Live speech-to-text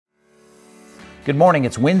Good morning.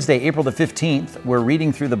 It's Wednesday, April the 15th. We're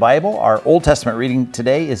reading through the Bible. Our Old Testament reading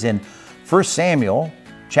today is in 1 Samuel,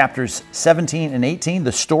 chapters 17 and 18.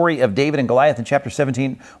 The story of David and Goliath in chapter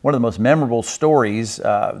 17, one of the most memorable stories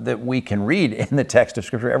that we can read in the text of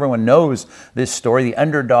Scripture. Everyone knows this story. The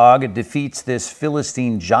underdog defeats this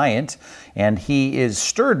Philistine giant, and he is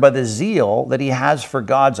stirred by the zeal that he has for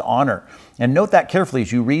God's honor. And note that carefully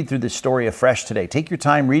as you read through this story afresh today. Take your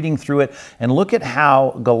time reading through it and look at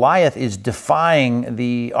how Goliath is defying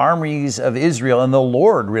the armies of Israel, and the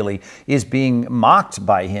Lord really is being mocked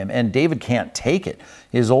by him, and David can't take it.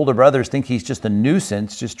 His older brothers think he's just a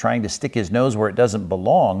nuisance, just trying to stick his nose where it doesn't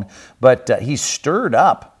belong, but he's stirred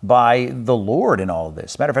up by the Lord in all of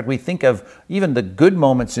this. Matter of fact, we think of even the good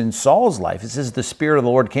moments in Saul's life. It says the Spirit of the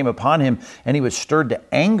Lord came upon him, and he was stirred to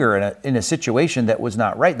anger in a situation that was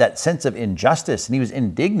not right, that sense of injustice, and he was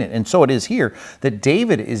indignant. And so it is here that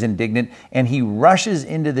David is indignant, and he rushes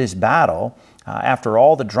into this battle after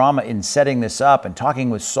all the drama in setting this up and talking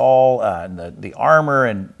with Saul and the armor,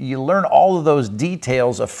 and you learn all of those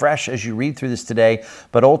details afresh as you read through this today.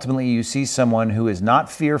 But ultimately you see someone who is not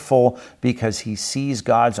fearful because he sees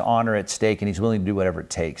God's honor at stake and he's willing to do whatever it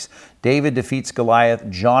takes. David defeats Goliath.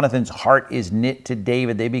 Jonathan's heart is knit to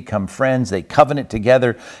David. They become friends. They covenant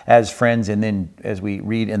together as friends. And then, as we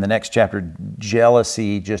read in the next chapter,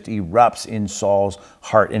 jealousy just erupts in Saul's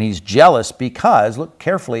heart. And he's jealous because, look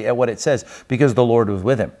carefully at what it says, because the Lord was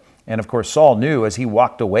with him. And of course, Saul knew as he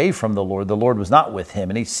walked away from the Lord was not with him.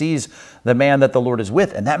 And he sees the man that the Lord is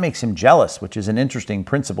with, and that makes him jealous, which is an interesting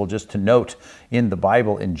principle just to note in the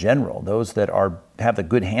Bible in general. Those that have the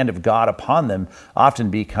good hand of God upon them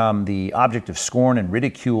often become the object of scorn and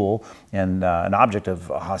ridicule and an object of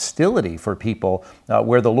hostility for people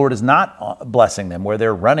where the Lord is not blessing them, where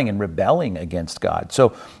they're running and rebelling against God.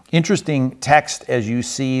 So interesting text as you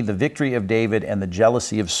see the victory of David and the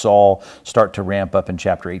jealousy of Saul start to ramp up in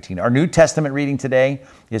chapter 18. Our New Testament reading today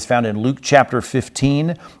is found in Luke chapter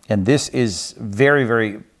 15, and this is very,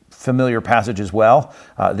 very familiar passage as well.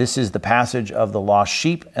 This is the passage of the lost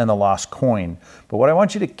sheep and the lost coin. But what I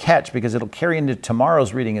want you to catch, because it'll carry into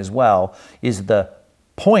tomorrow's reading as well, is the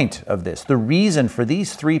point of this, the reason for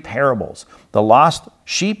these three parables: the lost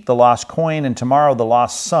sheep, the lost coin, and tomorrow the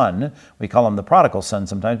lost son. We call him the prodigal son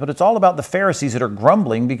sometimes, but it's all about the Pharisees that are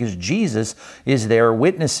grumbling because Jesus is there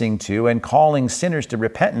witnessing to and calling sinners to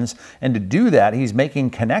repentance. And to do that, he's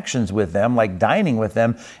making connections with them, like dining with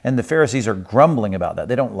them, and the Pharisees are grumbling about that.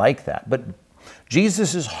 They don't like that. But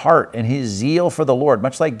Jesus' heart and his zeal for the Lord,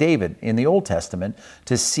 much like David in the Old Testament,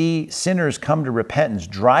 to see sinners come to repentance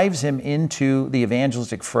drives him into the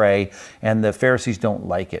evangelistic fray, and the Pharisees don't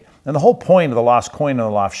like it. And the whole point of the lost coin and the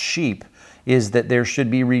lost sheep is that there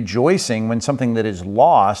should be rejoicing when something that is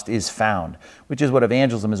lost is found, which is what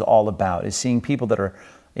evangelism is all about, is seeing people that are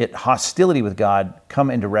at hostility with God come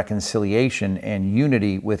into reconciliation and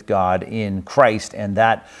unity with God in Christ, and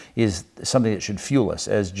that is something that should fuel us.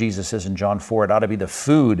 As Jesus says in John 4, it ought to be the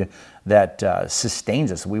food that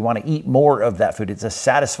sustains us. We want to eat more of that food. It's a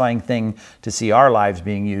satisfying thing to see our lives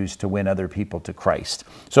being used to win other people to Christ.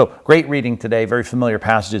 So great reading today, very familiar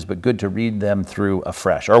passages, but good to read them through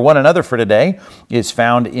afresh. Our one another for today is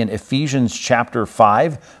found in Ephesians chapter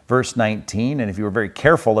 5, verse 19. And if you were very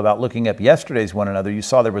careful about looking up yesterday's one another, you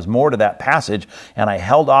saw there was more to that passage, and I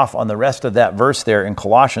held off on the rest of that verse there in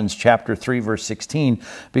Colossians chapter 3, verse 16,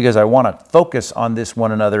 because I want to focus on this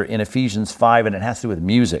one another in Ephesians 5, and it has to do with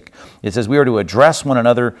music. It says we are to address one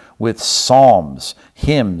another with psalms,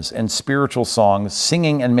 hymns, and spiritual songs,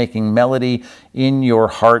 singing and making melody in your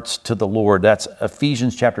hearts to the Lord. That's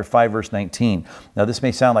Ephesians chapter 5, verse 19. Now, this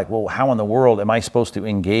may sound like, well, how in the world am I supposed to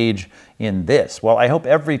engage in this? Well, I hope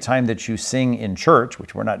every time that you sing in church,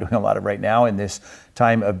 which we're not doing a lot of right now in this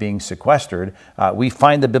time of being sequestered, we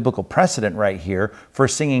find the biblical precedent right here for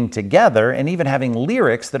singing together and even having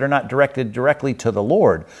lyrics that are not directed directly to the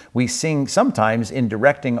Lord. We sing sometimes in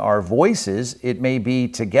directing our voices. It may be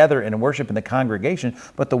together in worship in the congregation,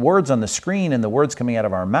 but the words on the screen and the words coming out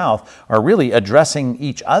of our mouth are really addressing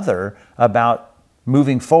each other about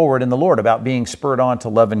moving forward in the Lord, about being spurred on to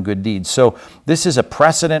love and good deeds. So this is a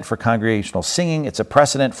precedent for congregational singing. It's a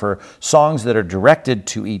precedent for songs that are directed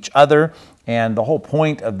to each other. And the whole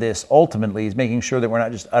point of this ultimately is making sure that we're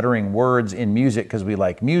not just uttering words in music because we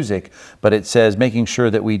like music, but it says making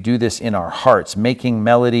sure that we do this in our hearts, making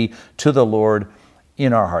melody to the Lord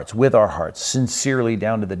in our hearts, with our hearts, sincerely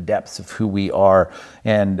down to the depths of who we are.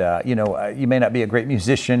 And, you may not be a great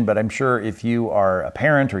musician, but I'm sure if you are a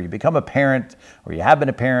parent or you become a parent or you have been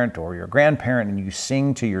a parent or you're a grandparent and you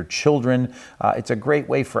sing to your children, it's a great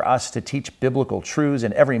way for us to teach biblical truths.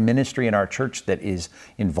 In every ministry in our church that is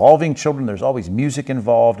involving children, there's always music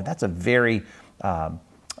involved. And that's a very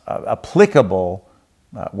applicable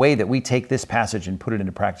way that we take this passage and put it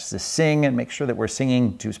into practice, to sing and make sure that we're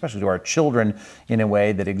singing to, especially to our children, in a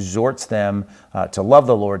way that exhorts them to love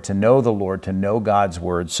the Lord, to know God's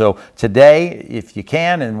word. So today, if you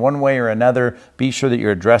can, in one way or another, be sure that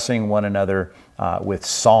you're addressing one another with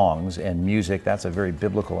songs and music. That's a very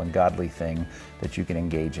biblical and godly thing that you can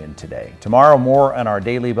engage in today. Tomorrow, more on our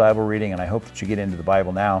daily Bible reading, and I hope that you get into the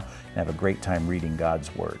Bible now and have a great time reading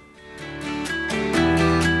God's word.